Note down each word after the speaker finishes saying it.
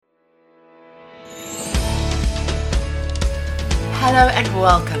Hello and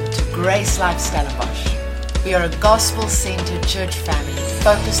welcome to GraceLife Stellenbosch. We are a gospel-centered church family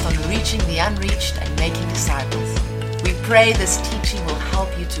focused on reaching the unreached and making disciples. We pray this teaching will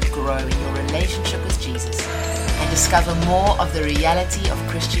help you to grow in your relationship with Jesus and discover more of the reality of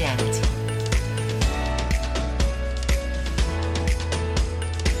Christianity.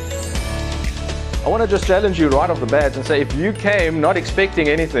 I want to just challenge you right off the bat and say, if you came not expecting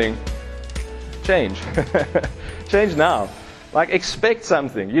anything, change. Change now. Like, expect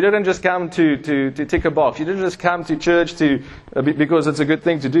something. You didn't just come to tick a box. You didn't just come to church because it's a good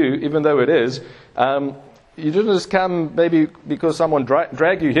thing to do, even though it is. You didn't just come maybe because someone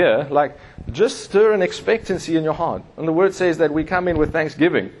dragged you here. Like, just stir an expectancy in your heart. And the word says that we come in with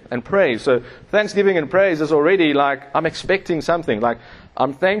thanksgiving and praise. So thanksgiving and praise is already like, I'm expecting something. Like,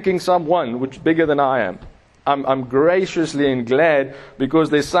 I'm thanking someone which is bigger than I am. I'm graciously and glad because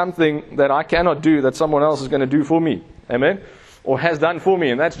there's something that I cannot do that someone else is going to do for me. Amen? Or has done for me,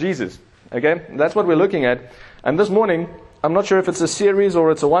 and that's Jesus. Okay? That's what we're looking at. And this morning, I'm not sure if it's a series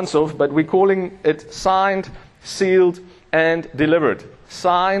or it's a once-off, but we're calling it Signed, Sealed, and Delivered.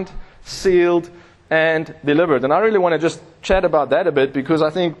 Signed, Sealed, and Delivered. And I really want to just chat about that a bit, because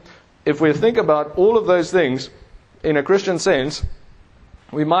I think if we think about all of those things in a Christian sense,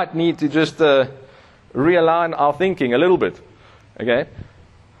 we might need to just realign our thinking a little bit. Okay?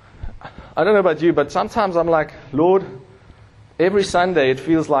 I don't know about you, but sometimes I'm like, Lord, every Sunday it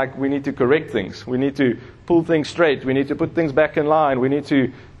feels like we need to correct things. We need to pull things straight. We need to put things back in line. We need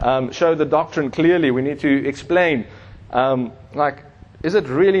to show the doctrine clearly. We need to explain. Is it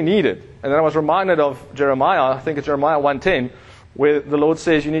really needed? And then I was reminded of Jeremiah, I think it's Jeremiah 1:10, where the Lord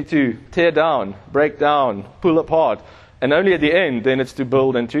says you need to tear down, break down, pull apart. And only at the end, then it's to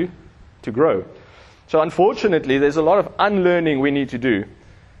build and to grow. So unfortunately, there's a lot of unlearning we need to do.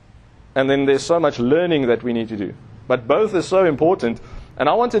 And then there's so much learning that we need to do. But both are so important. And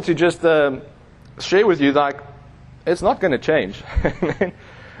I wanted to just share with you, like, it's not going to change.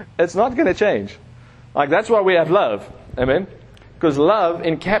 It's not going to change. Like, that's why we have love. Amen? Because love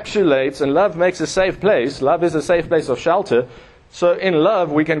encapsulates and love makes a safe place. Love is a safe place of shelter. So in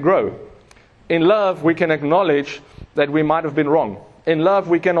love, we can grow. In love, we can acknowledge that we might have been wrong. In love,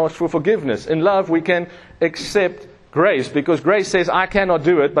 we can ask for forgiveness. In love, we can accept grace, because grace says, I cannot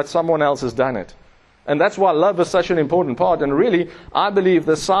do it, but someone else has done it. And that's why love is such an important part. And really, I believe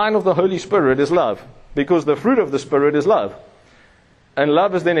the sign of the Holy Spirit is love, because the fruit of the Spirit is love. And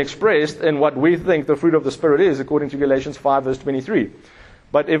love is then expressed in what we think the fruit of the Spirit is, according to Galatians 5, verse 23.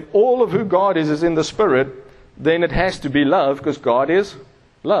 But if all of who God is in the Spirit, then it has to be love, because God is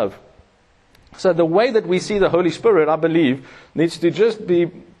love. So the way that we see the Holy Spirit, I believe, needs to just be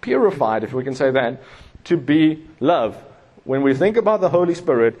purified, if we can say that, to be love. When we think about the Holy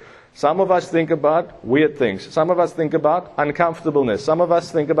Spirit, some of us think about weird things. Some of us think about uncomfortableness. Some of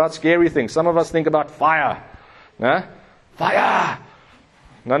us think about scary things. Some of us think about fire. Huh? Fire!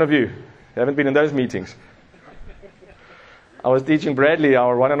 None of you haven't been in those meetings. I was teaching Bradley,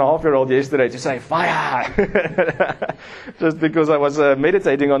 our 1.5-year-old, yesterday to say, fire! Just because I was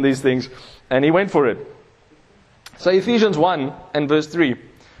meditating on these things. And he went for it. So Ephesians 1 and verse 3.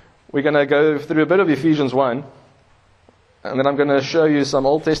 We're going to go through a bit of Ephesians 1. And then I'm going to show you some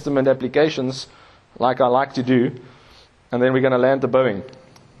Old Testament applications, like I like to do. And then we're going to land the Boeing.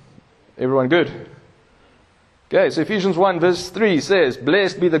 Everyone good? Okay, so Ephesians 1 verse 3 says,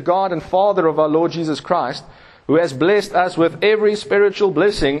 Blessed be the God and Father of our Lord Jesus Christ, who has blessed us with every spiritual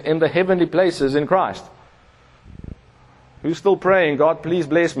blessing in the heavenly places in Christ. Who's still praying, God, please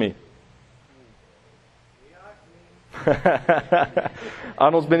bless me?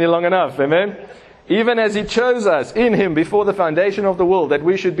 Arnold's been here long enough, amen? Even as He chose us in Him before the foundation of the world, that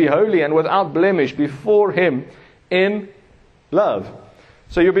we should be holy and without blemish before Him in love.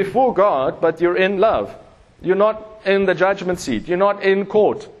 So you're before God, but you're in love. You're not in the judgment seat. You're not in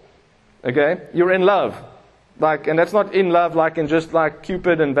court. Okay? You're in love. And that's not in love like in just like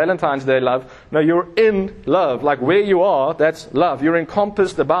Cupid and Valentine's Day love. No, you're in love. Like where you are, that's love. You're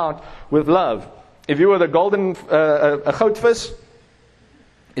encompassed about with love. If you were the golden a goudvis,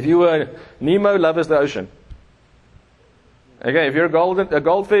 if you were Nemo, love is the ocean. Okay, if you're a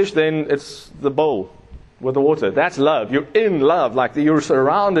goldfish, then it's the bowl with the water. That's love. You're in love. Like you're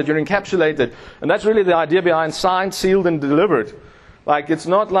surrounded, you're encapsulated. And that's really the idea behind signed, sealed, and delivered. Like it's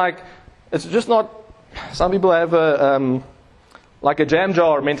just not, some people have like a jam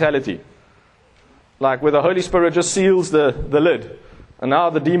jar mentality. Like where the Holy Spirit just seals the lid. And now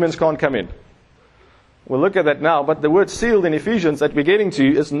the demons can't come in. We'll look at that now, but the word sealed in Ephesians that we're getting to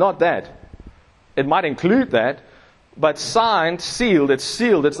is not that. It might include that, but signed, sealed, it's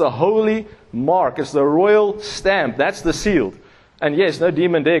the holy mark, it's the royal stamp, that's the sealed. And yes, no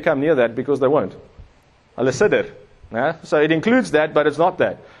demon dare come near that because they won't. Hulle sit there. Yeah? So it includes that, but it's not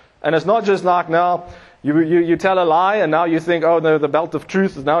that. And it's not just like now you tell a lie and now you think, oh no, the belt of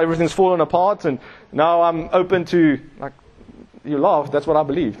truth, now everything's fallen apart and now I'm open to, like, you laugh, that's what I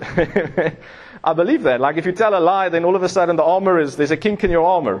believe. I believe that. Like if you tell a lie, then all of a sudden there's a kink in your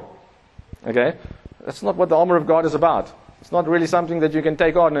armor. Okay? That's not what the armor of God is about. It's not really something that you can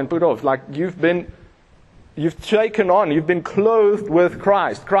take on and put off. Like you've taken on, you've been clothed with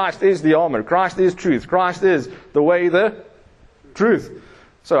Christ. Christ is the armor. Christ is truth. Christ is the way, the truth.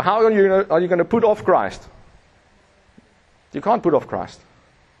 So how are you going to put off Christ? You can't put off Christ.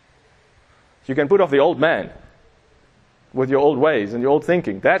 You can put off the old man with your old ways and your old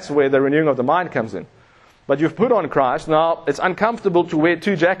thinking. That's where the renewing of the mind comes in. But you've put on Christ. Now, it's uncomfortable to wear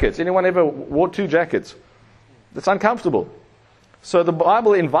 2 jackets. Anyone ever wore 2 jackets? It's uncomfortable. So the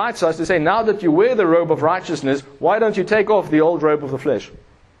Bible invites us to say, now that you wear the robe of righteousness, why don't you take off the old robe of the flesh?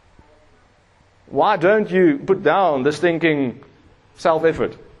 Why don't you put down this stinking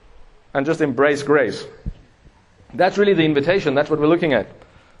self-effort and just embrace grace? That's really the invitation. That's what we're looking at.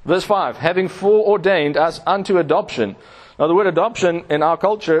 Verse 5, having foreordained us unto adoption. Now the word adoption in our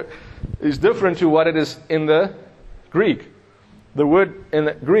culture is different to what it is in the Greek. The word in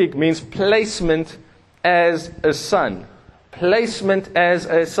the Greek means placement as a son. Placement as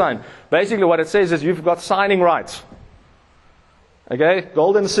a son. Basically what it says is you've got signing rights. Okay,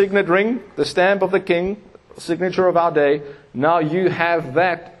 golden signet ring, the stamp of the king, signature of our day. Now you have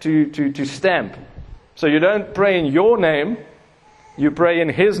that to stamp. So you don't pray in your name, you pray in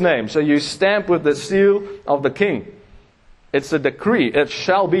his name. So you stamp with the seal of the king. It's a decree, it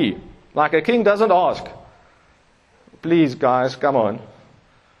shall be. Like a king doesn't ask, please guys, come on.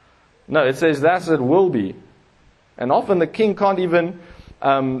 No, it says that's it will be. And often the king can't even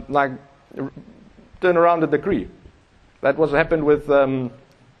turn around the decree. That was happened with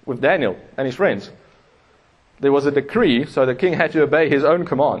Daniel and his friends. There was a decree, so the king had to obey his own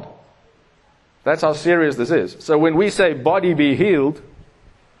command. That's how serious this is. So when we say body be healed,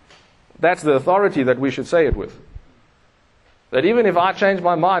 that's the authority that we should say it with. That even if I change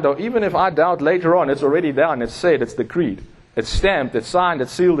my mind, or even if I doubt later on, it's already done, it's said, it's decreed. It's stamped, it's signed,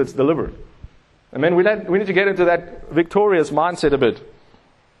 it's sealed, it's delivered. And then we need to get into that victorious mindset a bit.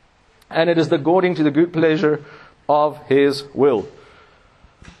 And it is according to the good pleasure of His will.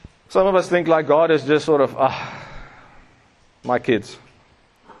 Some of us think like God is just sort of, my kids.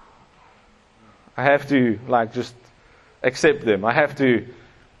 I have to just accept them. I have to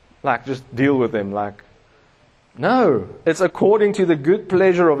just deal with them. No, it's according to the good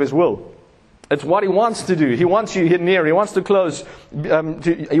pleasure of His will. It's what He wants to do. He wants you near. He wants to close.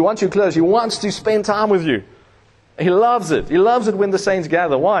 He wants you close. He wants to spend time with you. He loves it. He loves it when the saints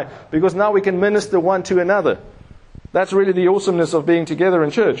gather. Why? Because now we can minister one to another. That's really the awesomeness of being together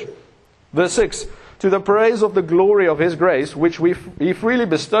in church. Verse 6, to the praise of the glory of His grace, which He freely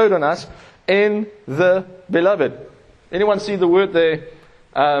bestowed on us in the beloved. Anyone see the word there?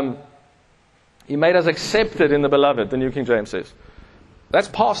 He made us accepted in the beloved, the New King James says. That's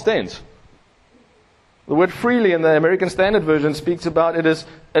past tense. The word freely in the American Standard Version speaks about it is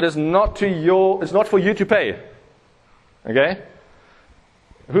not it's not for you to pay. Okay?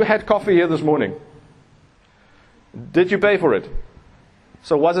 Who had coffee here this morning? Did you pay for it?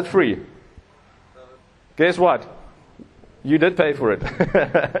 So was it free? Guess what? You did pay for it.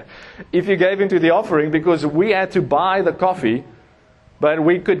 If you gave into the offering, because we had to buy the coffee, but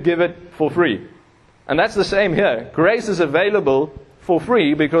we could give it for free. And that's the same here. Grace is available for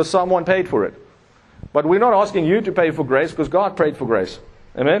free because someone paid for it. But we're not asking you to pay for grace because God paid for grace.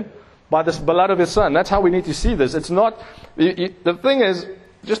 Amen? By the blood of His Son. That's how we need to see this. It's not, the thing is,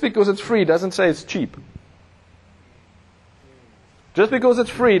 just because it's free doesn't say it's cheap. Just because it's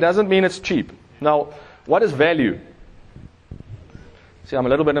free doesn't mean it's cheap. Now, what is value? See, I'm a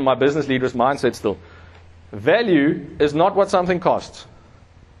little bit in my business leader's mindset still. Value is not what something costs.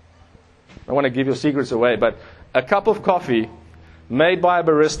 I don't want to give your secrets away, but a cup of coffee made by a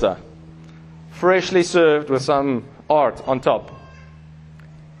barista, freshly served with some art on top.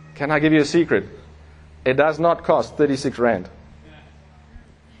 Can I give you a secret? It does not cost 36 Rand.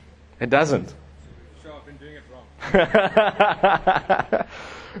 It doesn't. Sure, I've been doing it wrong.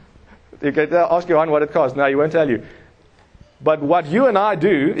 You can ask Johan what it costs. No, he won't tell you. But what you and I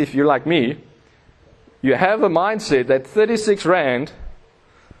do, if you're like me, you have a mindset that 36 Rand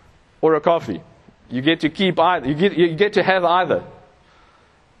or a coffee, you get to keep either. You get to have either.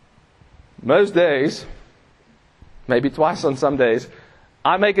 Most days, maybe twice on some days,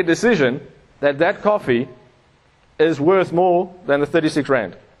 I make a decision that coffee is worth more than the 36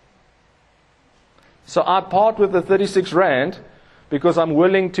 Rand. So I part with the 36 Rand because I'm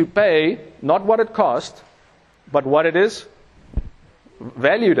willing to pay not what it cost, but what it is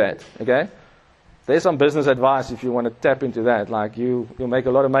valued at. Okay? There's some business advice if you want to tap into that. Like you'll make a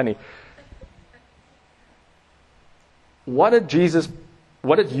lot of money. What did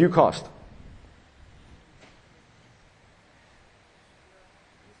you cost?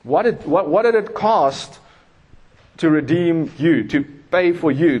 What did it cost to redeem you, to pay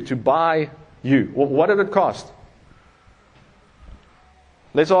for you, to buy you? What did it cost?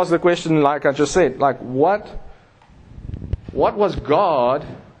 Let's ask the question like I just said. Like what was God,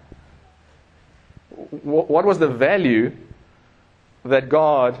 what was the value that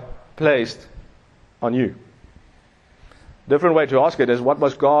God placed on you? Different way to ask it is, what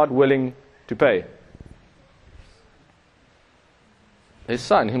was God willing to pay? His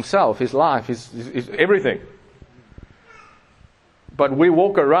son, himself, his life, his everything. But we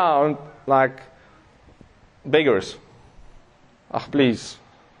walk around like beggars. Ah, please.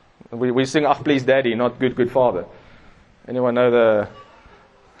 We sing, ah, please, daddy, not good, good father. Anyone know the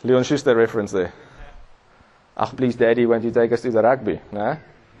Leon Schuster reference there? Ah, please, daddy, won't you take us to the rugby? No?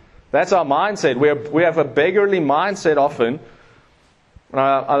 That's our mindset. We have a beggarly mindset often.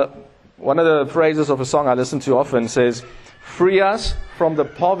 One of the phrases of a song I listen to often says, free us from the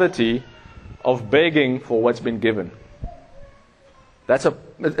poverty of begging for what's been given.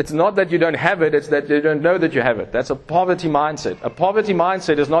 It's not that you don't have it, it's that you don't know that you have it. That's a poverty mindset. A poverty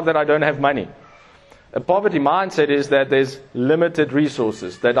mindset is not that I don't have money. A poverty mindset is that there's limited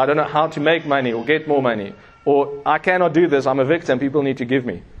resources, that I don't know how to make money or get more money, or I cannot do this, I'm a victim, people need to give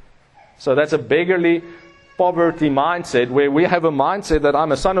me. So that's a beggarly poverty mindset, where we have a mindset that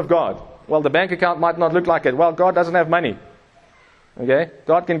I'm a son of God. Well, the bank account might not look like it. Well, God doesn't have money. Okay?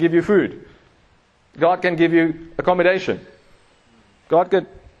 God can give you food. God can give you accommodation. God can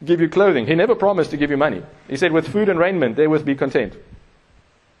give you clothing. He never promised to give you money. He said, with food and raiment, therewith be content.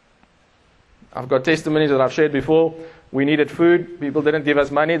 I've got testimonies that I've shared before. We needed food. People didn't give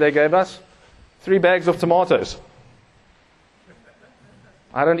us money. They gave us 3 bags of tomatoes.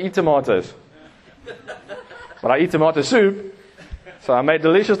 I don't eat tomatoes. But I eat tomato soup. So I made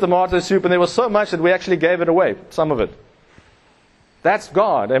delicious tomato soup, and there was so much that we actually gave it away, some of it. That's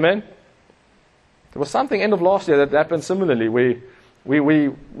God, amen? There was something end of last year that happened similarly.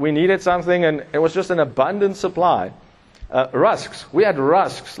 We needed something, and it was just an abundant supply. Rusks. We had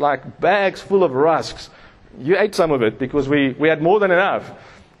rusks, like bags full of rusks. You ate some of it because we had more than enough.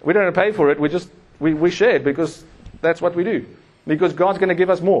 We didn't pay for it. We shared because that's what we do. Because God's going to give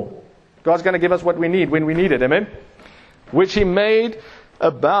us more. God's going to give us what we need when we need it. Amen? Which He made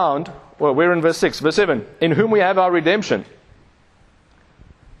abound. Well, we're in verse 6. Verse 7. In whom we have our redemption.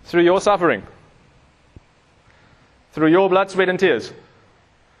 Through your suffering. Through your blood, sweat, and tears.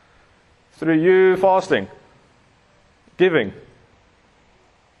 Through you fasting. Giving.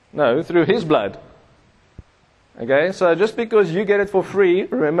 No, through His blood. Okay? So just because you get it for free,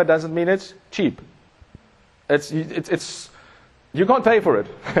 remember, doesn't mean it's cheap. It's you can't pay for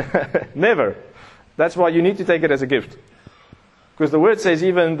it. Never. That's why you need to take it as a gift. Because the word says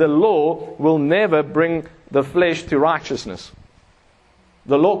even the law will never bring the flesh to righteousness.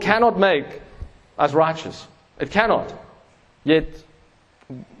 The law cannot make us righteous. It cannot. Yet,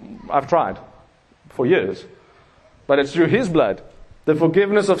 I've tried for years. But it's through His blood. The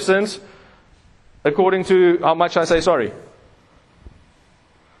forgiveness of sins, according to how much I say sorry.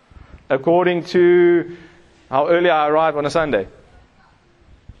 According to how early I arrive on a Sunday.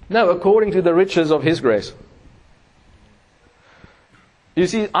 No, according to the riches of His grace. You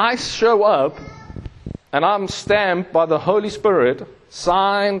see, I show up and I'm stamped by the Holy Spirit,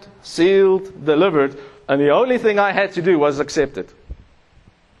 signed, sealed, delivered, and the only thing I had to do was accept it,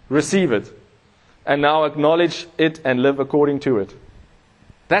 receive it, and now acknowledge it and live according to it.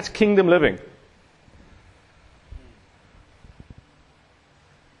 That's kingdom living.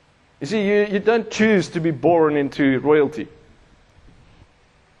 You see, you don't choose to be born into royalty.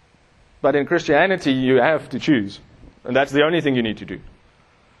 But in Christianity, you have to choose. And that's the only thing you need to do.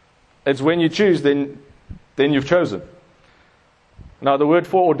 It's when you choose, then you've chosen. Now, the word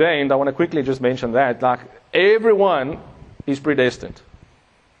foreordained, I want to quickly just mention that. Like, everyone is predestined.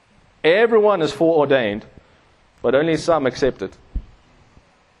 Everyone is foreordained, but only some accept it.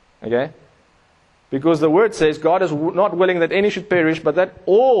 Okay? Because the word says God is not willing that any should perish, but that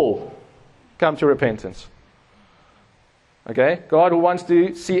all come to repentance. Okay? God who wants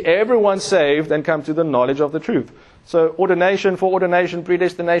to see everyone saved and come to the knowledge of the truth. So ordination, foreordination,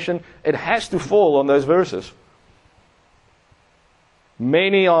 predestination, it has to fall on those verses.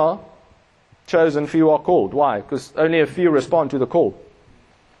 Many are chosen, few are called. Why? Because only a few respond to the call.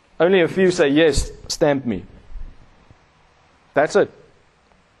 Only a few say, yes, stamp me. That's it.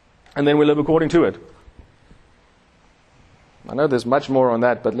 And then we live according to it. I know there's much more on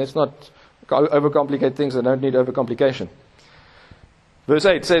that, but let's not overcomplicate things that don't need overcomplication. Verse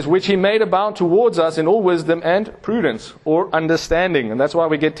 8 says, which he made abound towards us in all wisdom and prudence, or understanding. And that's why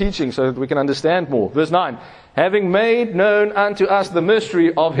we get teaching, so that we can understand more. Verse 9, having made known unto us the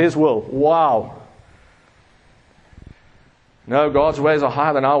mystery of his will. Wow. No, God's ways are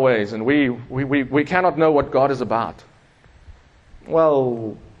higher than our ways, and we cannot know what God is about.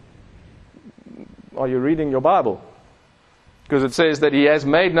 Well, are you reading your Bible? Because it says that he has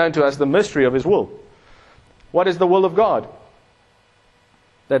made known to us the mystery of his will. What is the will of God?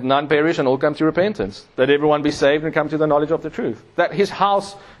 That none perish and all come to repentance. That everyone be saved and come to the knowledge of the truth. That his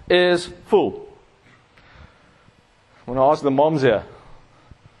house is full. I want to ask the moms here,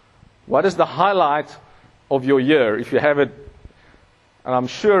 what is the highlight of your year, if you have it? And I'm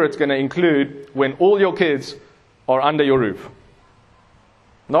sure it's going to include when all your kids are under your roof.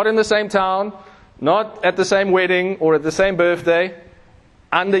 Not in the same town, not at the same wedding or at the same birthday,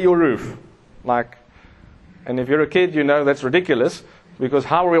 under your roof. And if you're a kid, you know that's ridiculous, because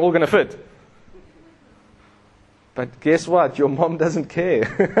how are we all going to fit? But guess what? Your mom doesn't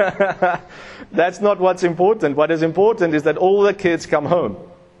care. That's not what's important. What is important is that all the kids come home.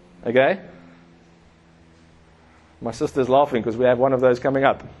 Okay? My sister's laughing because we have one of those coming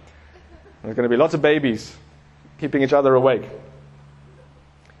up. There's going to be lots of babies keeping each other awake.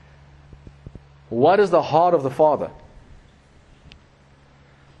 What is the heart of the Father?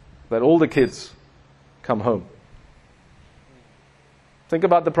 That all the kids come home. Think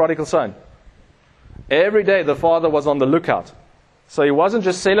about the prodigal son. Every day the father was on the lookout. So he wasn't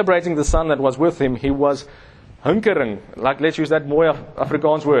just celebrating the son that was with him, he was hunkering. Let's use that mooi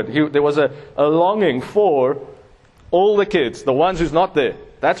Afrikaans word. There was a longing for all the kids, the ones who's not there.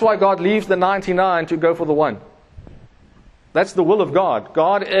 That's why God leaves the 99 to go for the one. That's the will of God.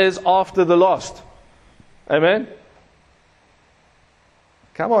 God is after the lost. Amen?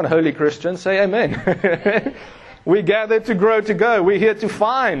 Come on, holy Christians, say amen. We gather to grow to go. We're here to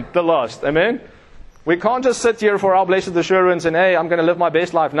find the lost. Amen? We can't just sit here for our blessed assurance and, hey, I'm going to live my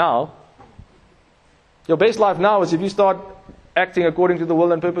best life now. Your best life now is if you start acting according to the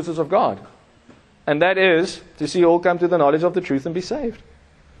will and purposes of God. And that is to see all come to the knowledge of the truth and be saved.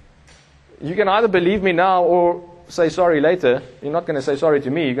 You can either believe me now or say sorry later. You're not going to say sorry to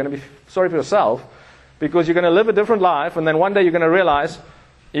me. You're going to be sorry for yourself, because you're going to live a different life, and then one day you're going to realize,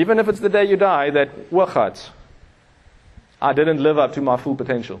 even if it's the day you die, that I didn't live up to my full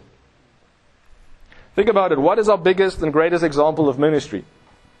potential. Think about it. What is our biggest and greatest example of ministry?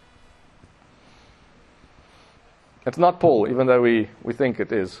 It's not Paul, even though we think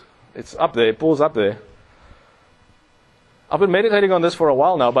it is. It's up there. Paul's up there. I've been meditating on this for a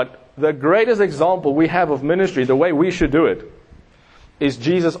while now, but the greatest example we have of ministry, the way we should do it, is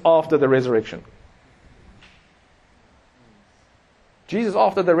Jesus after the resurrection. Jesus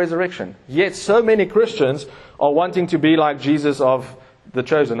after the resurrection. Yet so many Christians are wanting to be like Jesus of the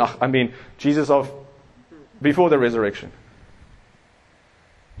chosen. Jesus of before the resurrection.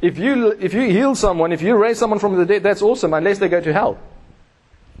 If you heal someone, if you raise someone from the dead, that's awesome, unless they go to hell.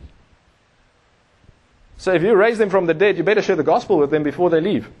 So if you raise them from the dead, you better share the gospel with them before they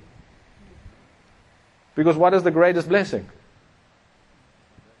leave. Because what is the greatest blessing?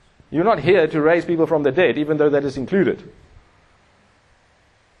 You're not here to raise people from the dead, even though that is included.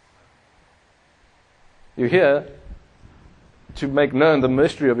 You're here to make known the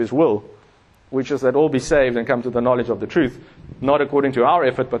mystery of his will, which is that all be saved and come to the knowledge of the truth, not according to our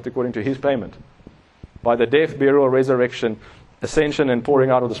effort, but according to his payment. By the death, burial, resurrection, ascension, and pouring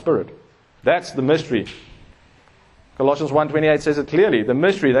out of the Spirit. That's the mystery. Colossians 1:28 says it clearly. The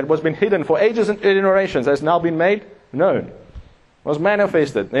mystery that was been hidden for ages and generations has now been made known. Was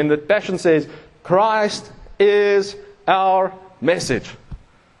manifested. And the Passion says, Christ is our message.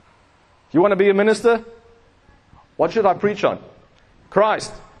 You want to be a minister? What should I preach on?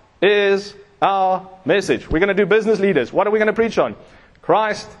 Christ is our message. We're going to do business leaders. What are we going to preach on?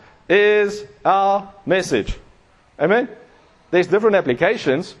 Christ is our message. Amen? There's different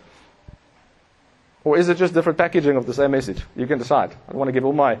applications. Or is it just different packaging of the same message? You can decide. I don't want to give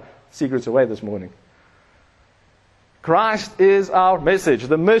all my secrets away this morning. Christ is our message,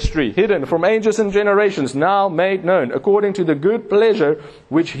 the mystery hidden from ages and generations, now made known, according to the good pleasure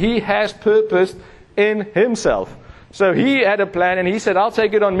which he has purposed in himself. So he had a plan, and he said, I'll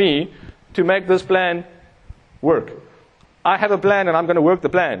take it on me to make this plan work. I have a plan, and I'm going to work the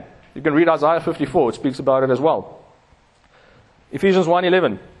plan. You can read Isaiah 54. It speaks about it as well. Ephesians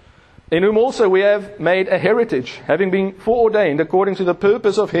 1:11. In whom also we have made a heritage, having been foreordained according to the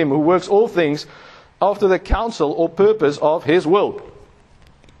purpose of him who works all things after the counsel or purpose of His will.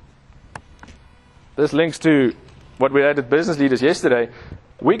 This links to what we had at Business Leaders yesterday.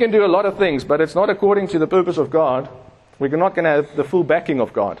 We can do a lot of things, but it's not according to the purpose of God. We're not going to have the full backing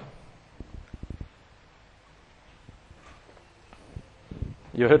of God.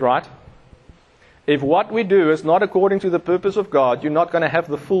 You heard right? If what we do is not according to the purpose of God, you're not going to have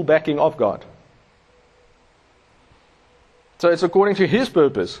the full backing of God. So it's according to His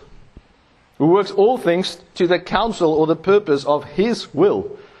purpose, who works all things to the counsel or the purpose of His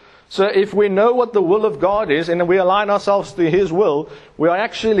will. So if we know what the will of God is and we align ourselves to His will, we are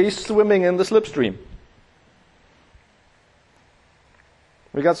actually swimming in the slipstream.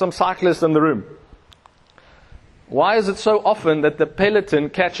 We got some cyclists in the room. Why is it so often that the peloton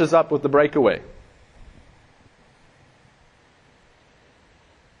catches up with the breakaway?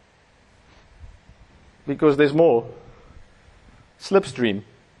 Because there's more slipstream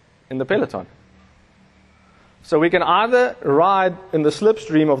in the peloton. So we can either ride in the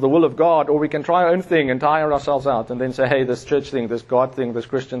slipstream of the will of God, or we can try our own thing and tire ourselves out and then say, hey, this church thing, this God thing, this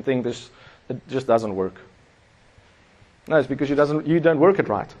Christian thing, it just doesn't work. No, it's because you don't work it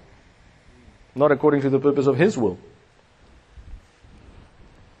right. Not according to the purpose of His will.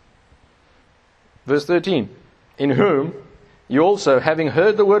 Verse 13. In whom you also, having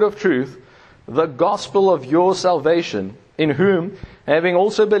heard the word of truth, the gospel of your salvation, in whom, having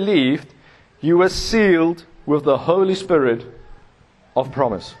also believed, you were sealed with the Holy Spirit of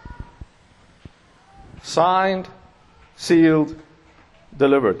promise. Signed, sealed,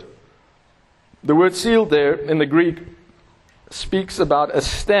 delivered. The word sealed there in the Greek speaks about a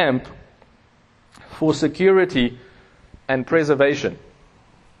stamp for security and preservation.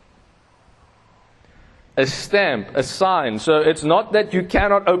 A stamp, a sign. So it's not that you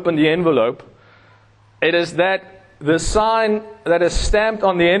cannot open the envelope. It is that the sign that is stamped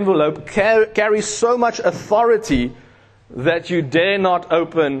on the envelope carries so much authority that you dare not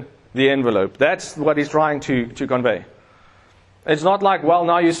open the envelope. That's what he's trying to convey. It's not like, well,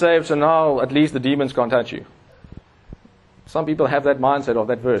 now you're saved, so now at least the demons can't touch you. Some people have that mindset of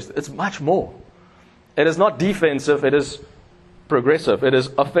that verse. It's much more. It is not defensive, it is progressive, it is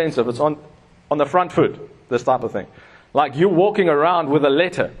offensive. It's on the front foot, this type of thing. Like you're walking around with a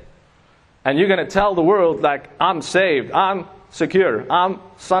letter, and you're going to tell the world, like, I'm saved, I'm secure, I'm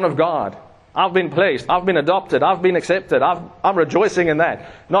son of God, I've been placed, I've been adopted, I've been accepted, I'm rejoicing in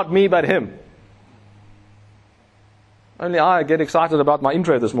that. Not me, but Him. Only I get excited about my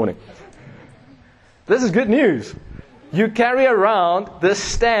intro this morning. This is good news. You carry around the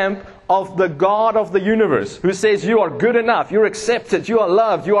stamp of the God of the universe, who says you are good enough, you're accepted, you are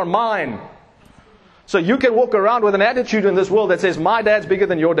loved, you are mine. So you can walk around with an attitude in this world that says, my dad's bigger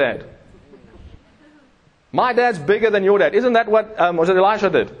than your dad. My dad's bigger than your dad. Isn't that what was it Elisha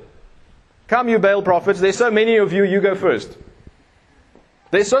did? Come, you Baal prophets, there's so many of you, you go first.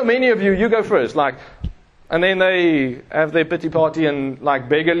 There's so many of you, you go first. Like, and then they have their pity party and like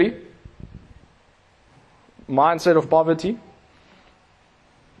beggarly mindset of poverty,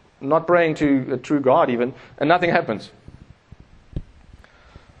 not praying to a true God even, and nothing happens.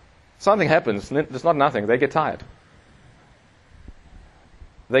 Something happens. It's not nothing. They get tired.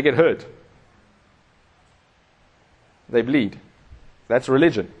 They get hurt. They bleed. That's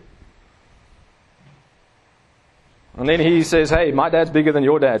religion. And then he says, hey, my dad's bigger than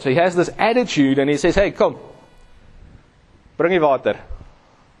your dad. So he has this attitude and he says, hey, come, bring me water.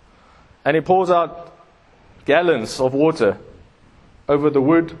 And he pours out gallons of water over the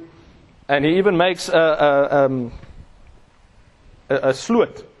wood. And he even makes a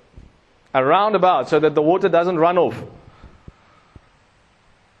sluit, a roundabout, so that the water doesn't run off.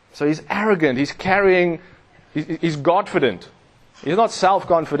 So he's arrogant. He's carrying, he's Godfident. He's not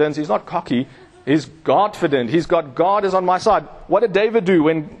self-confident. He's not cocky. He's Godfident. He's got God is on my side. What did David do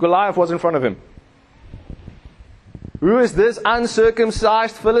when Goliath was in front of him? Who is this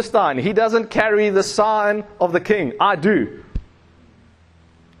uncircumcised Philistine? He doesn't carry the sign of the king. I do.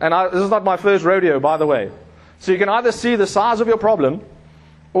 And this is not my first rodeo, by the way. So you can either see the size of your problem,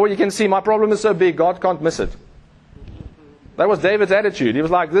 or you can see my problem is so big, God can't miss it. That was David's attitude. He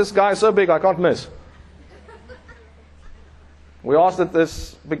was like, this guy is so big, I can't miss. We asked at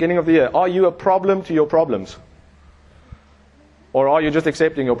this beginning of the year, are you a problem to your problems? Or are you just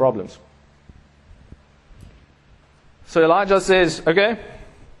accepting your problems? So Elijah says, okay,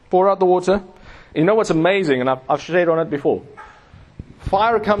 pour out the water. You know what's amazing, and I've shared on it before.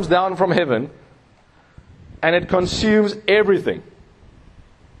 Fire comes down from heaven, and it consumes everything.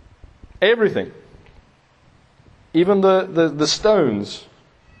 Everything. Even the stones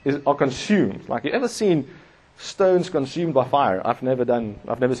are consumed. Like, you ever seen stones consumed by fire? I've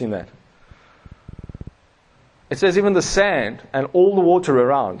never seen that. It says even the sand and all the water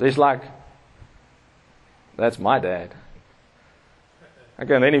around is like, that's my dad.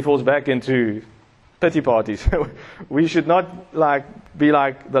 Okay, and then he falls back into pity parties. We should not be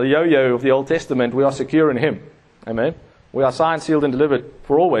like the yo-yo of the Old Testament. We are secure in Him. Amen. We are signed, sealed, and delivered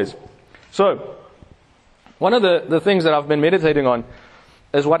for always. So, one of the things that I've been meditating on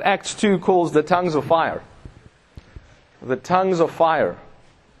is what Acts 2 calls the tongues of fire. The tongues of fire.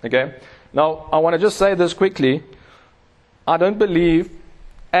 Okay? Now, I want to just say this quickly. I don't believe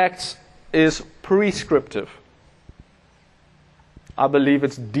Acts is prescriptive. I believe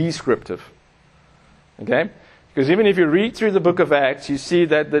it's descriptive. Okay? Because even if you read through the book of Acts, you see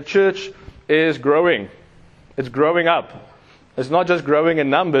that the church is growing. It's growing up. It's not just growing in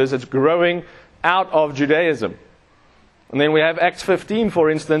numbers, it's growing out of Judaism. And then we have Acts 15, for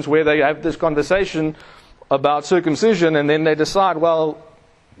instance, where they have this conversation about circumcision, and then they decide, well,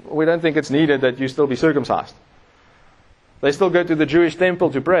 we don't think it's needed that you still be circumcised. They still go to the Jewish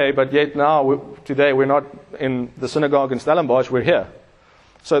temple to pray, but yet now, today, we're not in the synagogue in Stellenbosch, we're here.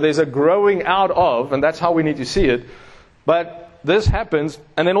 So there's a growing out of, and that's how we need to see it. But this happens,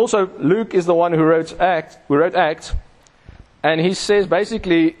 and then also Luke is the one who wrote Acts, and he says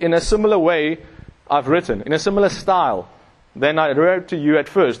basically in a similar way I've written, in a similar style than I wrote to you at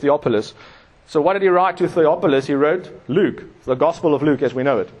first, Theophilus. So what did he write to Theophilus? He wrote Luke, the Gospel of Luke as we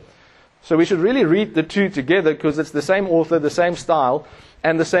know it. So we should really read the two together because it's the same author, the same style,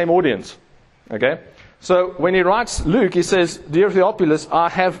 and the same audience. Okay? So when he writes Luke, he says, Dear Theophilus, I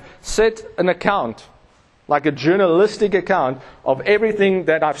have set an account, like a journalistic account, of everything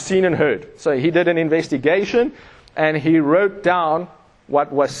that I've seen and heard. So he did an investigation, and he wrote down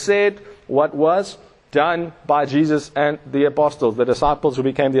what was said, what was done by Jesus and the apostles, the disciples who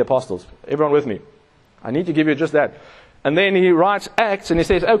became the apostles. Everyone with me? I need to give you just that. And then he writes Acts, and he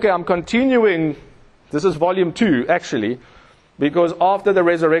says, okay, I'm continuing. This is volume 2, actually, because after the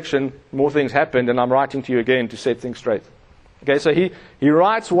resurrection, more things happened, and I'm writing to you again to set things straight. Okay, so he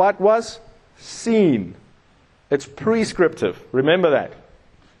writes what was seen. It's prescriptive. Remember that.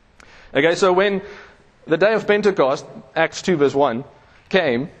 Okay, so when the day of Pentecost, Acts 2 verse 1,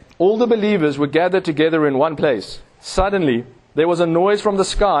 came, all the believers were gathered together in one place. Suddenly, there was a noise from the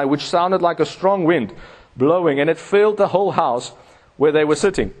sky which sounded like a strong wind blowing, and it filled the whole house where they were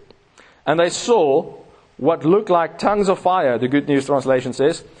sitting. And they saw what looked like tongues of fire, the Good News Translation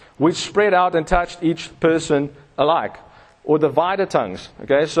says, which spread out and touched each person alike, or divided tongues.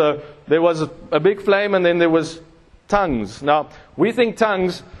 Okay, so there was a big flame, and then there was tongues. Now, we think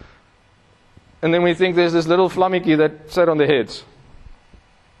tongues, and then we think there's this little flummocky that sat on their heads.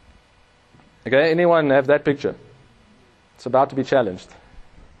 Okay, anyone have that picture? It's about to be challenged.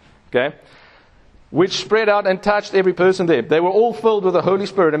 Okay? Which spread out and touched every person there. They were all filled with the Holy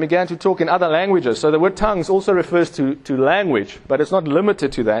Spirit and began to talk in other languages. So the word tongues also refers to language, but it's not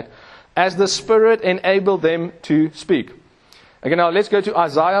limited to that, as the Spirit enabled them to speak. Okay, now let's go to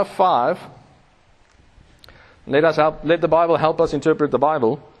Isaiah 5. Let the Bible help us interpret the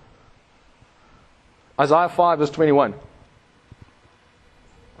Bible. Isaiah 5 verse 21.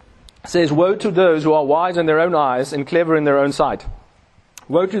 It says, Woe to those who are wise in their own eyes and clever in their own sight.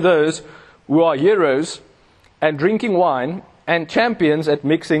 Woe to those who are heroes at drinking wine and champions at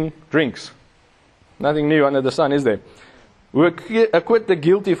mixing drinks. Nothing new under the sun, is there? Who acquit the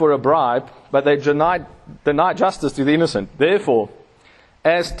guilty for a bribe, but they deny justice to the innocent. Therefore,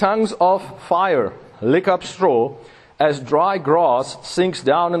 as tongues of fire lick up straw, as dry grass sinks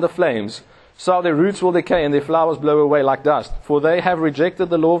down in the flames, so their roots will decay and their flowers blow away like dust. For they have rejected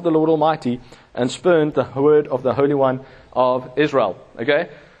the law of the Lord Almighty and spurned the word of the Holy One of Israel. Okay?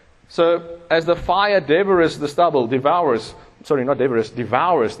 So, as the fire devours the stubble, devours,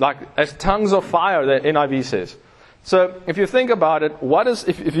 like as tongues of fire, the NIV says. So, if you think about it, what is,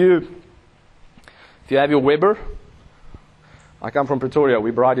 if you have your Weber, I come from Pretoria, we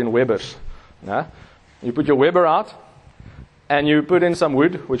bride in Webers. Yeah? You put your Weber out, and you put in some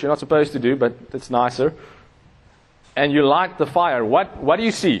wood, which you're not supposed to do, but it's nicer, and you light the fire. What do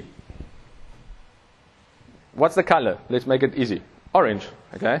you see? What's the color? Let's make it easy. Orange,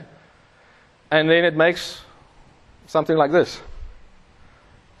 okay? And then it makes something like this.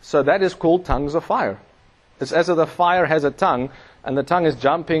 So that is called tongues of fire. It's as if the fire has a tongue, and the tongue is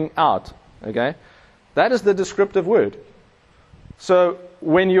jumping out, okay? That is the descriptive word. So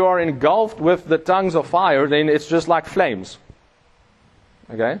when you are engulfed with the tongues of fire, then it's just like flames.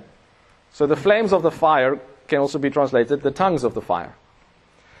 Okay? So the flames of the fire can also be translated the tongues of the fire.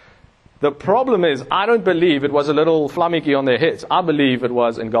 The problem is, I don't believe it was a little flummocky on their heads. I believe it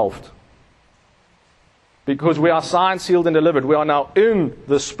was engulfed. Because we are signed, sealed, and delivered. We are now in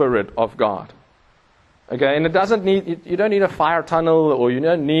the Spirit of God. Okay, and it doesn't need, you don't need a fire tunnel, or you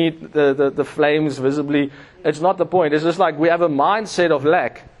don't need the flames visibly. It's not the point. It's just like we have a mindset of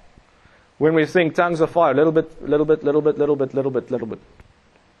lack when we think tongues of fire, little bit, little bit, little bit, little bit, little bit, little bit.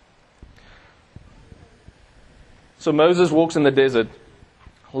 So Moses walks in the desert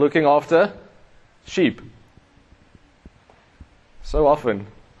looking after sheep. So often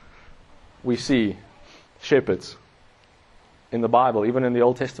we see shepherds in the Bible, even in the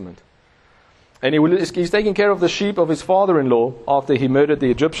Old Testament. And he's taking care of the sheep of his father-in-law after he murdered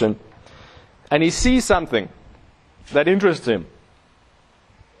the Egyptian. And he sees something that interests him.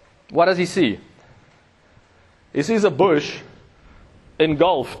 What does he see? He sees a bush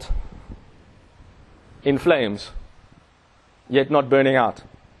engulfed in flames, yet not burning out.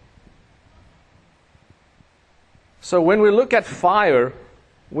 So when we look at fire,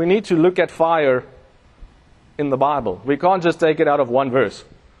 we need to look at fire in the Bible. We can't just take it out of one verse.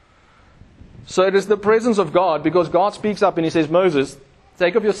 So it is the presence of God, because God speaks up and he says, Moses,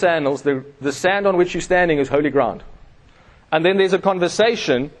 take off your sandals. The sand on which you're standing is holy ground. And then there's a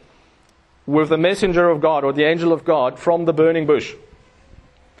conversation with the messenger of God or the angel of God from the burning bush.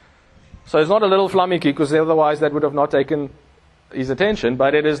 So it's not a little flummocky, because otherwise that would have not taken his attention,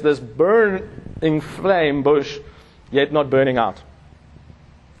 but it is this burning flame bush, yet not burning out.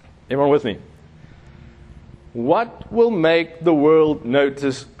 Everyone with me? What will make the world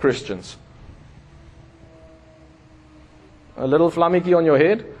notice Christians? A little flummocky on your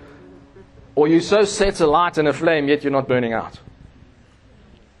head? Or you so set alight in a flame, yet you're not burning out?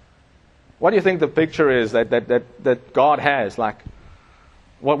 What do you think the picture is that God has? Like,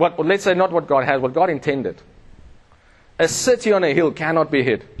 let's say not what God has, what God intended. A city on a hill cannot be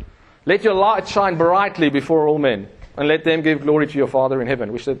hid. Let your light shine brightly before all men, and let them give glory to your Father in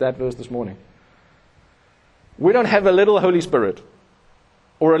heaven. We said that verse this morning. We don't have a little Holy Spirit,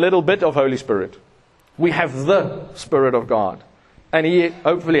 or a little bit of Holy Spirit. We have the Spirit of God. And He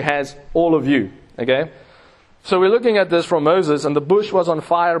hopefully has all of you. Okay? So we're looking at this from Moses, and the bush was on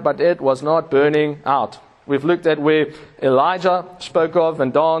fire, but it was not burning out. We've looked at where Elijah spoke of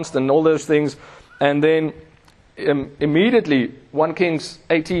and danced and all those things. And then immediately, 1 Kings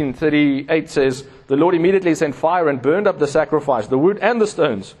 18:38 says, the Lord immediately sent fire and burned up the sacrifice, the wood and the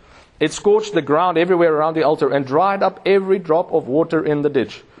stones. It scorched the ground everywhere around the altar and dried up every drop of water in the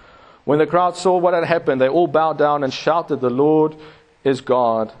ditch. When the crowd saw what had happened, they all bowed down and shouted, the Lord is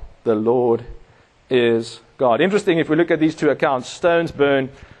God, the Lord is God. Interesting, if we look at these two accounts, stones burn,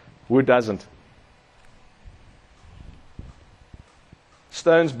 wood doesn't.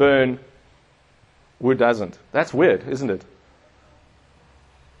 Stones burn, wood doesn't. That's weird, isn't it?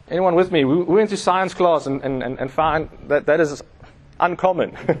 Anyone with me? We went to science class and found that is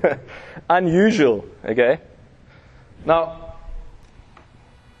uncommon, unusual, okay? Now,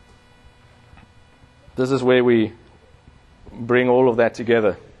 this is where we bring all of that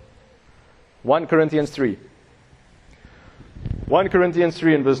together. 1 Corinthians 3. 1 Corinthians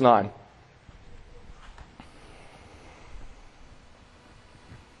 3 and verse 9.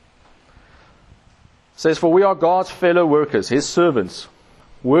 Says, for we are God's fellow workers, His servants,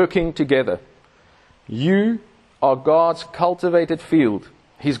 working together. You are God's cultivated field,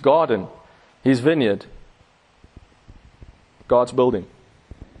 His garden, His vineyard, God's building.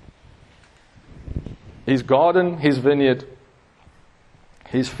 His garden, His vineyard,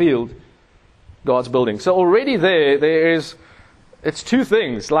 His field, God's building. So already it's two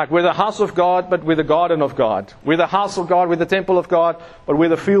things. Like we're the house of God, but we're the garden of God. We're the house of God, we're the temple of God, but we're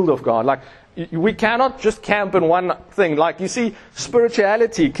the field of God. Like we cannot just camp in one thing. Like you see,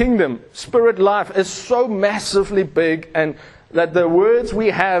 spirituality, kingdom, spirit life is so massively big, and that the words we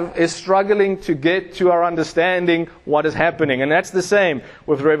have is struggling to get to our understanding what is happening. And that's the same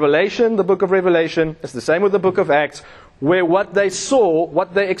with Revelation, the book of Revelation. It's the same with the book of Acts, where what they saw,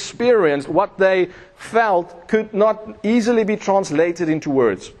 what they experienced, what they felt could not easily be translated into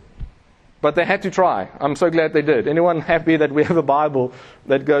words. But they had to try. I'm so glad they did. Anyone happy that we have a Bible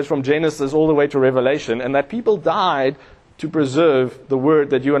that goes from Genesis all the way to Revelation, and that people died to preserve the word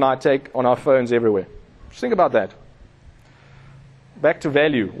that you and I take on our phones everywhere? Just think about that. Back to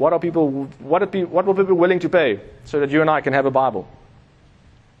value. What will people willing to pay so that you and I can have a Bible?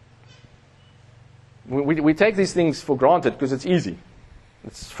 We take these things for granted because it's easy.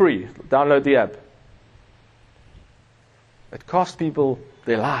 It's free. Download the app. It costs people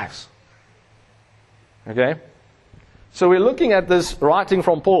their lives. Okay? So we're looking at this writing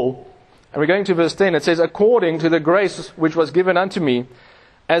from Paul, and we're going to verse 10. It says, according to the grace which was given unto me,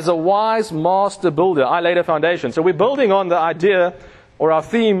 as a wise master builder, I laid a foundation. So we're building on the idea, or our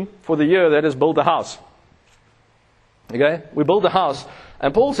theme for the year, that is build a house. Okay? We build a house.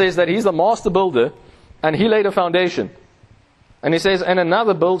 And Paul says that he's the master builder, and he laid a foundation. And he says, and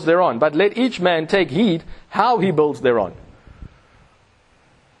another builds thereon. But let each man take heed how he builds thereon.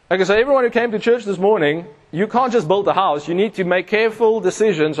 Okay, so everyone who came to church this morning, you can't just build a house. You need to make careful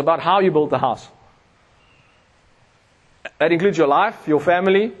decisions about how you build the house. That includes your life, your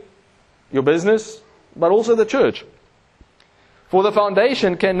family, your business, but also the church. For the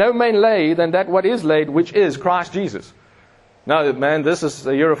foundation can no man lay than that what is laid, which is Christ Jesus. No, man, this is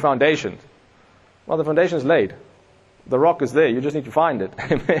a year of foundation. Well, the foundation is laid. The rock is there. You just need to find it.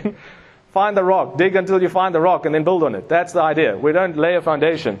 Amen. Find the rock. Dig until you find the rock and then build on it. That's the idea. We don't lay a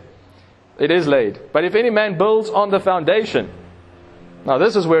foundation. It is laid. But if any man builds on the foundation, now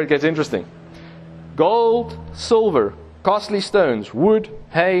this is where it gets interesting. Gold, silver, costly stones, wood,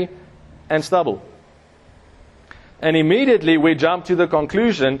 hay, and stubble. And immediately we jump to the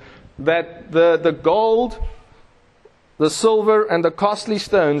conclusion that the gold, the silver, and the costly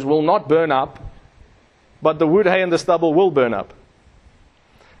stones will not burn up, but the wood, hay, and the stubble will burn up.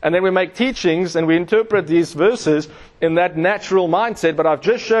 And then we make teachings and we interpret these verses in that natural mindset, but I've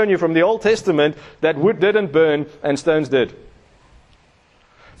just shown you from the Old Testament that wood didn't burn and stones did.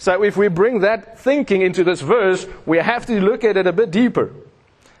 So if we bring that thinking into this verse, we have to look at it a bit deeper.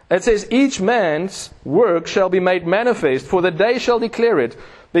 It says, each man's work shall be made manifest, for the day shall declare it,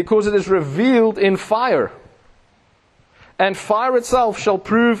 because it is revealed in fire. And fire itself shall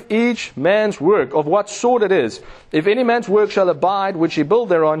prove each man's work, of what sort it is. If any man's work shall abide, which he build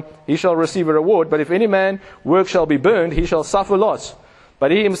thereon, he shall receive a reward. But if any man's work shall be burned, he shall suffer loss.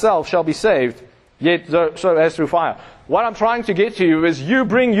 But he himself shall be saved, yet so as through fire. What I'm trying to get to you is you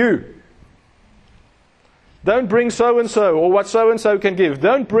bring you. Don't bring so-and-so or what so-and-so can give.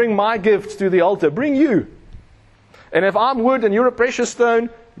 Don't bring my gifts to the altar. Bring you. And if I'm wood and you're a precious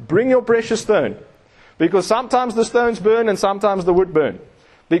stone, bring your precious stone. Because sometimes the stones burn and sometimes the wood burn.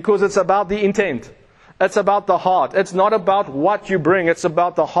 Because it's about the intent. It's about the heart. It's not about what you bring. It's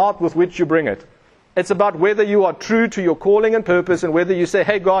about the heart with which you bring it. It's about whether you are true to your calling and purpose and whether you say,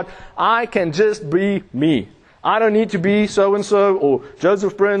 hey God, I can just be me. I don't need to be so-and-so or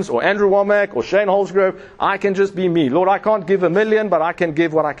Joseph Prince or Andrew Womack or Shane Holsgrove. I can just be me. Lord, I can't give 1 million, but I can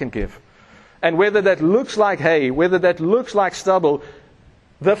give what I can give. And whether that looks like hay, whether that looks like stubble,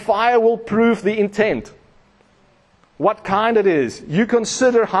 the fire will prove the intent. What kind it is. You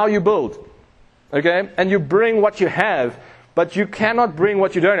consider how you build. Okay? And you bring what you have, but you cannot bring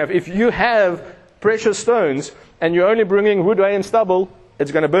what you don't have. If you have precious stones and you're only bringing wood, hay, and stubble,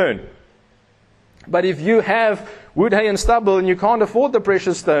 it's going to burn. But if you have wood, hay, and stubble and you can't afford the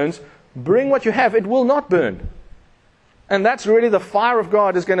precious stones, bring what you have. It will not burn. And that's really the fire of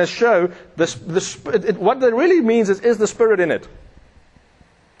God is going to show. What that really means is the Spirit in it.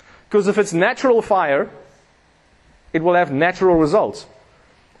 Because if it's natural fire, it will have natural results.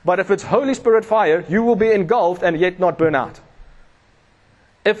 But if it's Holy Spirit fire, you will be engulfed and yet not burn out.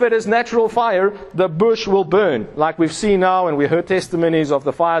 If it is natural fire, the bush will burn, like we've seen now, and we heard testimonies of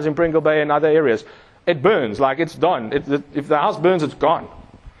the fires in Pringle Bay and other areas. It burns, like it's done. If the house burns, it's gone.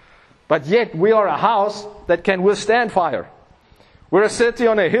 But yet, we are a house that can withstand fire. We're a city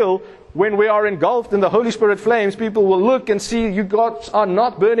on a hill. When we are engulfed in the Holy Spirit flames, people will look and see you guys are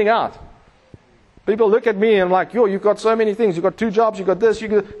not burning out. People look at me and like, yo, you've got so many things. You've got 2 jobs, you've got this.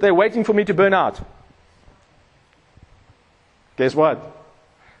 They're waiting for me to burn out. Guess what?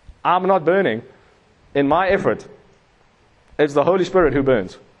 I'm not burning in my effort. It's the Holy Spirit who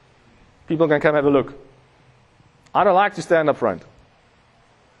burns. People can come have a look. I don't like to stand up front.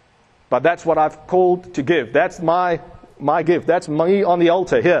 But that's what I've called to give. That's my gift. That's me on the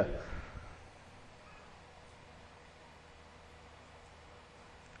altar here.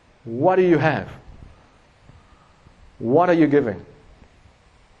 What do you have? What are you giving?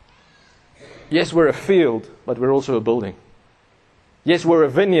 Yes, we're a field, but we're also a building. Yes, we're a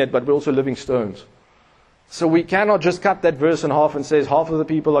vineyard, but we're also living stones. So we cannot just cut that verse in half and say half of the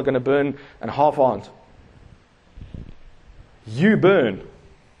people are going to burn and half aren't. You burn,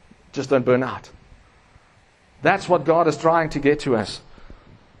 just don't burn out. That's what God is trying to get to us.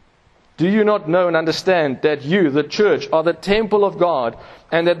 Do you not know and understand that you, the church, are the temple of God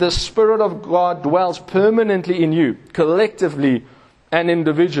and that the Spirit of God dwells permanently in you, collectively and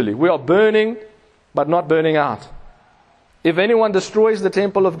individually? We are burning, but not burning out. If anyone destroys the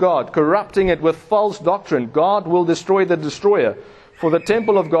temple of God, corrupting it with false doctrine, God will destroy the destroyer. For the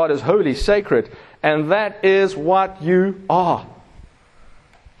temple of God is holy, sacred, and that is what you are.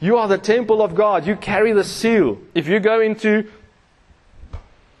 You are the temple of God. You carry the seal. If you go into,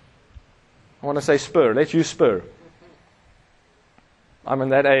 I want to say Spur. Let's use Spur. I'm in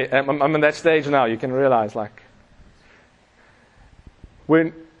that stage now. You can realize, like,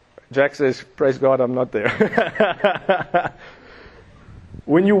 when Jack says, praise God, I'm not there.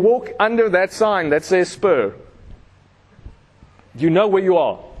 When you walk under that sign that says spur, you know where you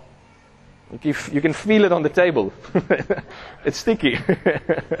are. You can feel it on the table. It's sticky.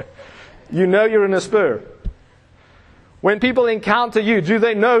 You know you're in a spur. When people encounter you, do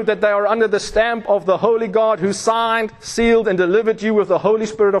they know that they are under the stamp of the Holy God who signed, sealed, and delivered you with the Holy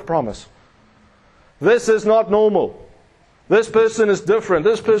Spirit of promise? This is not normal. This person is different.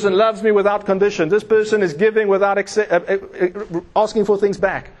 This person loves me without condition. This person is giving without asking for things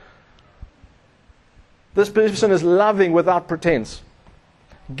back. This person is loving without pretense.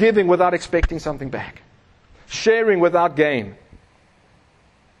 Giving without expecting something back. Sharing without gain.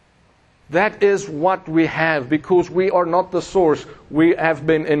 That is what we have, because we are not the source. We have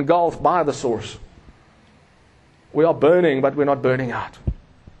been engulfed by the source. We are burning, but we're not burning out.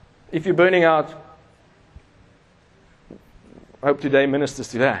 If you're burning out, I hope today ministers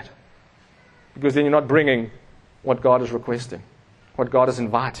to that. Because then you're not bringing what God is requesting, what God is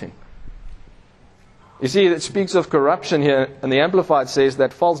inviting. You see, it speaks of corruption here, and the Amplified says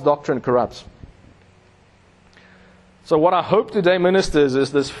that false doctrine corrupts. So what I hope today ministers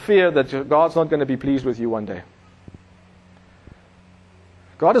is this fear that God's not going to be pleased with you one day.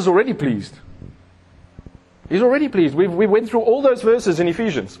 God is already pleased. He's already pleased. We went through all those verses in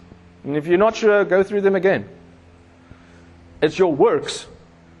Ephesians. And if you're not sure, go through them again. It's your works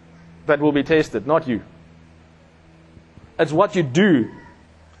that will be tested, not you. It's what you do.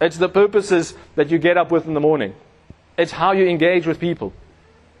 It's the purposes that you get up with in the morning. It's how you engage with people.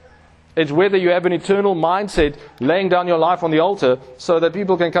 It's whether you have an eternal mindset laying down your life on the altar so that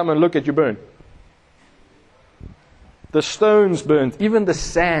people can come and look at you burn. The stones burned, even the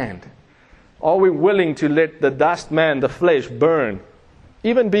sand. Are we willing to let the dust man, the flesh, burn?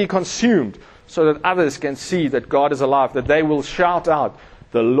 Even be consumed so that others can see that God is alive, that they will shout out,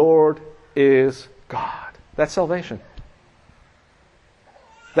 the Lord is God. That's salvation.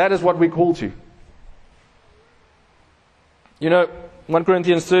 That is what we call to. You know, 1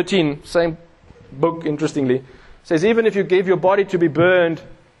 Corinthians 13, same book, interestingly, says even if you gave your body to be burned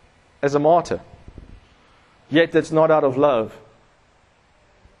as a martyr, yet it's not out of love,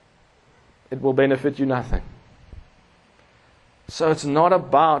 it will benefit you nothing. So it's not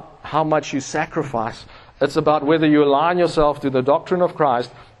about how much you sacrifice. It's about whether you align yourself to the doctrine of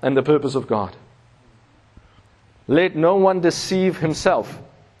Christ and the purpose of God. Let no one deceive himself.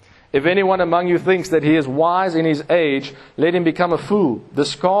 If anyone among you thinks that he is wise in his age, let him become a fool,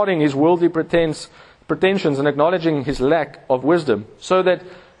 discarding his worldly pretensions and acknowledging his lack of wisdom, so that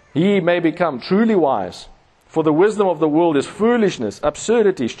he may become truly wise. For the wisdom of the world is foolishness,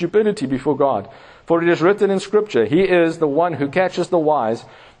 absurdity, stupidity before God. For it is written in Scripture, He is the one who catches the wise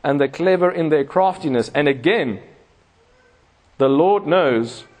and the clever in their craftiness. And again, the Lord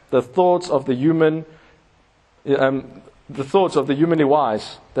knows the thoughts of the humanly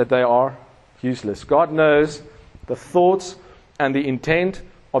wise, that they are useless. God knows the thoughts and the intent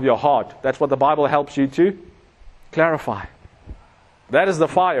of your heart. That's what the Bible helps you to clarify. That is the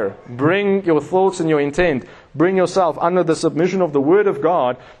fire. Bring your thoughts and your intent. Bring yourself under the submission of the Word of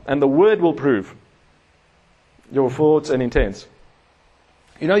God, and the Word will prove your thoughts and intents.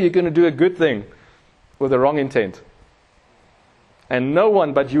 You know, you're going to do a good thing with the wrong intent. And no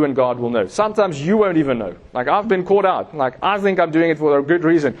one but you and God will know. Sometimes you won't even know. Like, I've been caught out. Like, I think I'm doing it for a good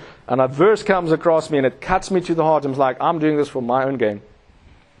reason. And a verse comes across me and it cuts me to the heart. I'm like, I'm doing this for my own gain.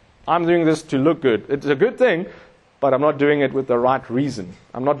 I'm doing this to look good. It's a good thing, but I'm not doing it with the right reason.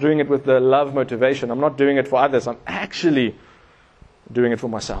 I'm not doing it with the love motivation. I'm not doing it for others. I'm actually doing it for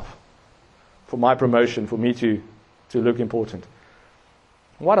myself. For my promotion, for me to look important.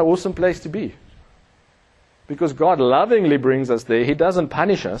 What an awesome place to be. Because God lovingly brings us there. He doesn't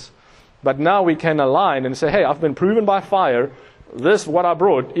punish us. But now we can align and say, hey, I've been proven by fire. This, what I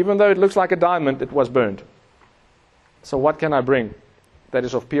brought, even though it looks like a diamond, it was burned. So what can I bring that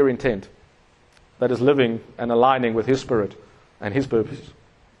is of pure intent? That is living and aligning with His Spirit and His purpose.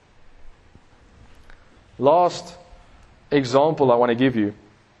 Last example I want to give you.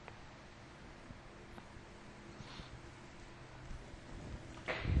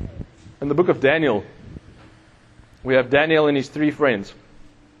 In the book of Daniel, we have Daniel and his 3 friends.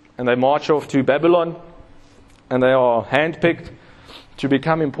 And they march off to Babylon. And they are handpicked to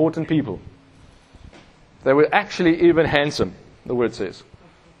become important people. They were actually even handsome, the word says.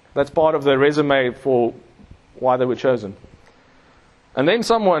 That's part of the resume for why they were chosen. And then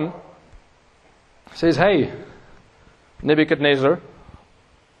someone says, hey, Nebuchadnezzar,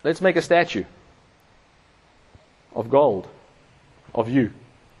 let's make a statue of gold of you.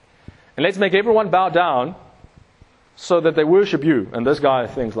 And let's make everyone bow down so that they worship you. And this guy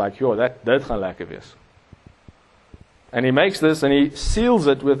thinks like, yo, dit gaan lekker wees. And he makes this and he seals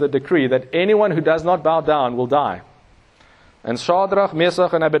it with a decree that anyone who does not bow down will die. And Shadrach,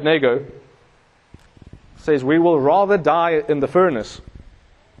 Meshach, and Abednego says, we will rather die in the furnace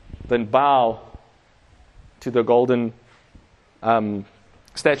than bow to the golden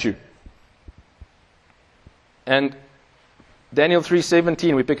statue. And Daniel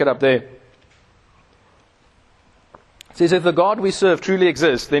 3:17, we pick it up there. It says, if the God we serve truly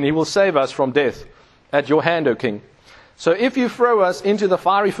exists, then he will save us from death at your hand, O king. So if you throw us into the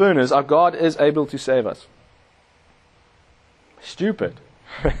fiery furnace, our God is able to save us. Stupid.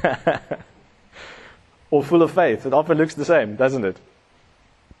 Or full of faith. It often looks the same, doesn't it?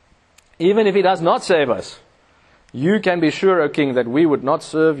 Even if he does not save us, you can be sure, O king, that we would not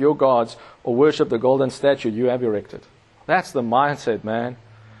serve your gods or worship the golden statue you have erected. That's the mindset, man.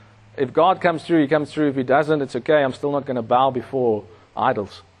 If God comes through, he comes through. If he doesn't, it's okay. I'm still not going to bow before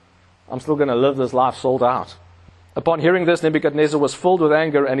idols. I'm still going to live this life sold out. Upon hearing this, Nebuchadnezzar was filled with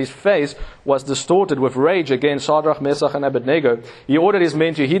anger, and his face was distorted with rage against Shadrach, Meshach, and Abednego. He ordered his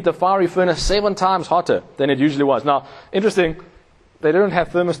men to heat the fiery furnace 7 times hotter than it usually was. Now, interesting, they don't have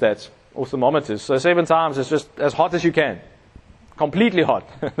thermostats or thermometers, so 7 times is just as hot as you can. Completely hot.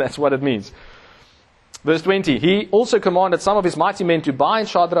 That's what it means. Verse 20, he also commanded some of his mighty men to bind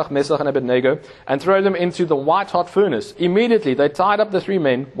Shadrach, Meshach, and Abednego and throw them into the white-hot furnace. Immediately they tied up the 3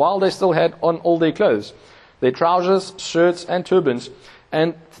 men while they still had on all their clothes, their trousers, shirts, and turbans,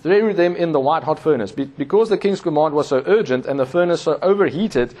 and threw them in the white-hot furnace. Because the king's command was so urgent and the furnace so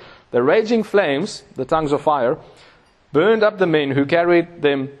overheated, the raging flames, the tongues of fire, burned up the men who carried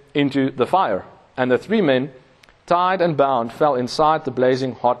them into the fire. And the 3 men, tied and bound, fell inside the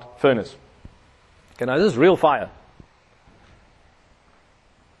blazing hot furnace. Okay, now this is real fire.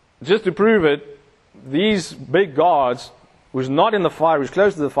 Just to prove it, these big gods, who's not in the fire, who's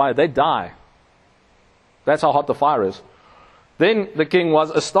close to the fire, they die. That's how hot the fire is. Then the king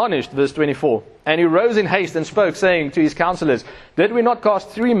was astonished, verse 24. And he rose in haste and spoke, saying to his counselors, did we not cast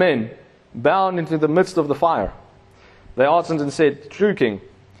 3 men bound into the midst of the fire? They answered and said, true, king.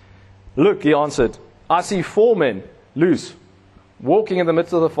 Look, he answered, I see 4 men loose, walking in the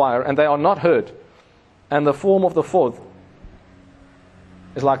midst of the fire, and they are not hurt. And the form of the 4th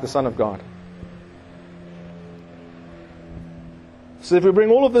is like the Son of God. So if we bring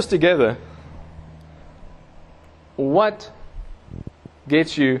all of this together, what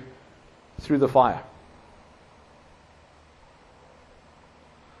gets you through the fire?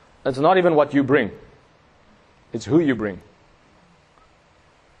 It's not even what you bring. It's who you bring.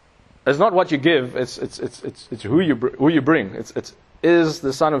 It's not what you give. It's who you bring. Is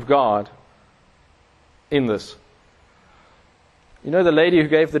the Son of God in this? You know the lady who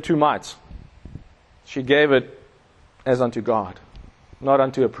gave the 2 mites? She gave it as unto God, not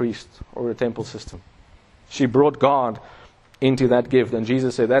unto a priest or a temple system. She brought God into that gift, and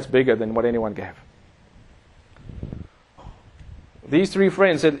Jesus said that's bigger than what anyone gave. These 3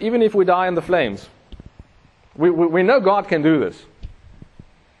 friends said, even if we die in the flames, we know God can do this.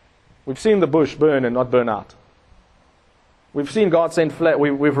 We've seen the bush burn and not burn out. We've seen God send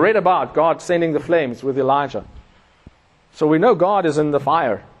we've read about God sending the flames with Elijah. So we know God is in the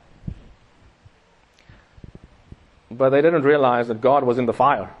fire. But they didn't realize that God was in the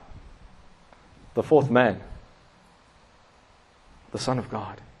fire. The 4th man. The Son of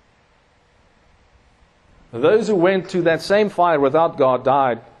God. Those who went to that same fire without God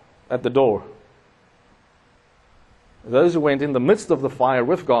died at the door. Those who went in the midst of the fire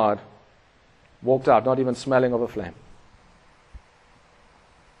with God walked out, not even smelling of a flame.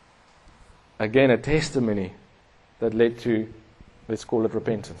 Again, a testimony that led to, let's call it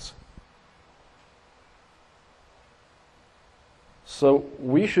repentance. So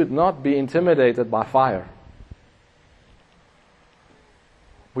we should not be intimidated by fire.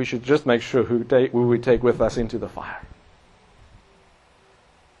 We should just make sure who we take with us into the fire.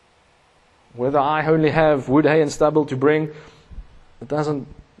 Whether I only have wood, hay, and stubble to bring, it doesn't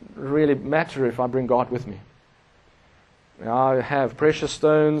really matter if I bring God with me. I have precious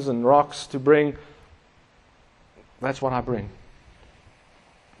stones and rocks to bring. That's what I bring.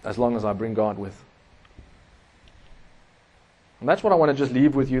 As long as I bring God with. And that's what I want to just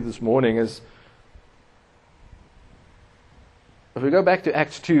leave with you this morning is, if we go back to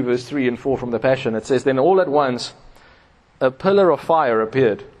Acts 2, verse 3 and 4 from the Passion, it says, then all at once a pillar of fire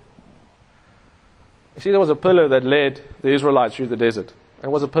appeared. You see, there was a pillar that led the Israelites through the desert.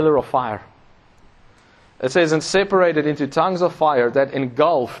 It was a pillar of fire. It says, and separated into tongues of fire that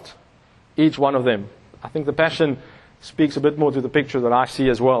engulfed each one of them. I think the Passion speaks a bit more to the picture that I see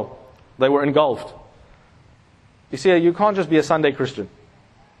as well. They were engulfed. You see, you can't just be a Sunday Christian.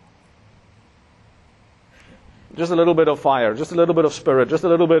 Just a little bit of fire, just a little bit of spirit, just a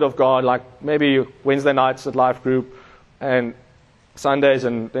little bit of God, like maybe Wednesday nights at Life Group and Sundays,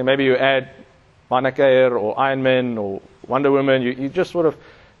 and then maybe you add Manakair or Iron Man or Wonder Woman. You just sort of,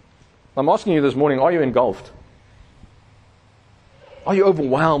 I'm asking you this morning, are you engulfed? Are you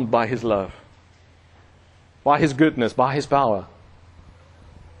overwhelmed by His love? By His goodness, by His power?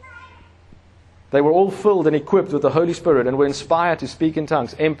 They were all filled and equipped with the Holy Spirit and were inspired to speak in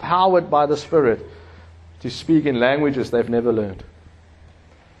tongues, empowered by the Spirit to speak in languages they've never learned.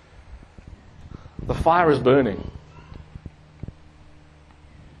 The fire is burning.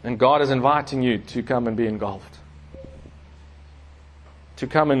 And God is inviting you to come and be engulfed. To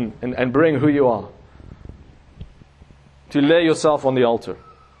come and bring who you are. To lay yourself on the altar.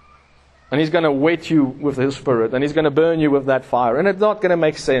 And He's going to wet you with His Spirit. And He's going to burn you with that fire. And it's not going to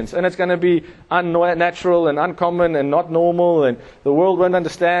make sense. And it's going to be unnatural and uncommon and not normal. And the world won't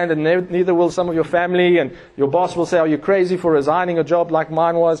understand. And neither will some of your family. And your boss will say, are you crazy for resigning a job like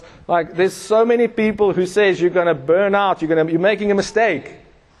mine was? Like, there's so many people who says you're going to burn out. You're making a mistake.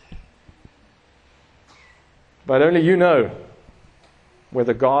 But only you know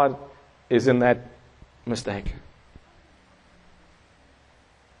whether God is in that mistake.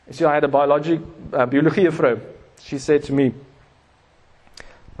 You see, I had a biologie juffrou. She said to me,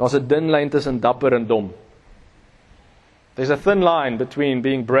 daar's 'n dun lyn tussen dapper en dom. There's a thin line between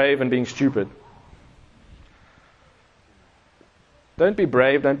being brave and being stupid. Don't be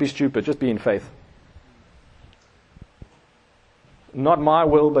brave, don't be stupid, just be in faith. Not my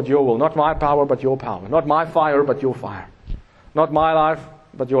will, but your will. Not my power, but your power. Not my fire, but your fire. Not my life,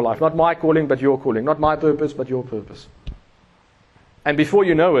 but your life. Not my calling, but your calling. Not my purpose, but your purpose. And before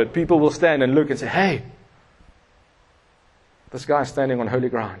you know it, people will stand and look and say, hey, this guy's standing on holy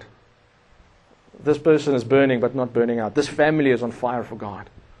ground. This person is burning but not burning out. This family is on fire for God.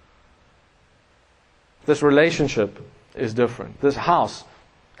 This relationship is different. This house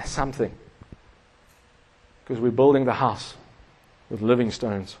is something. Because we're building the house with living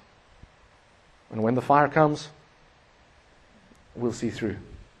stones. And when the fire comes, we'll see through.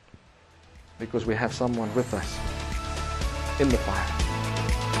 Because we have someone with us in the fire.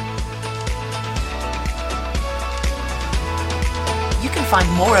 You can find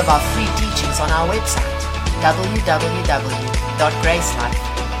more of our free teachings on our website,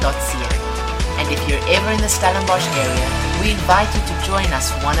 www.gracelife.ca. And if you're ever in the Stellenbosch area, we invite you to join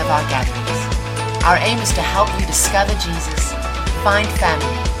us for one of our gatherings. Our aim is to help you discover Jesus, find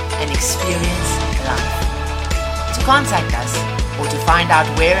family, and experience life. To contact us, or to find out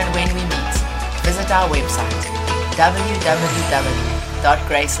where and when we meet, visit our website,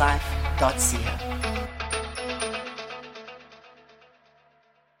 www.gracelife.ca.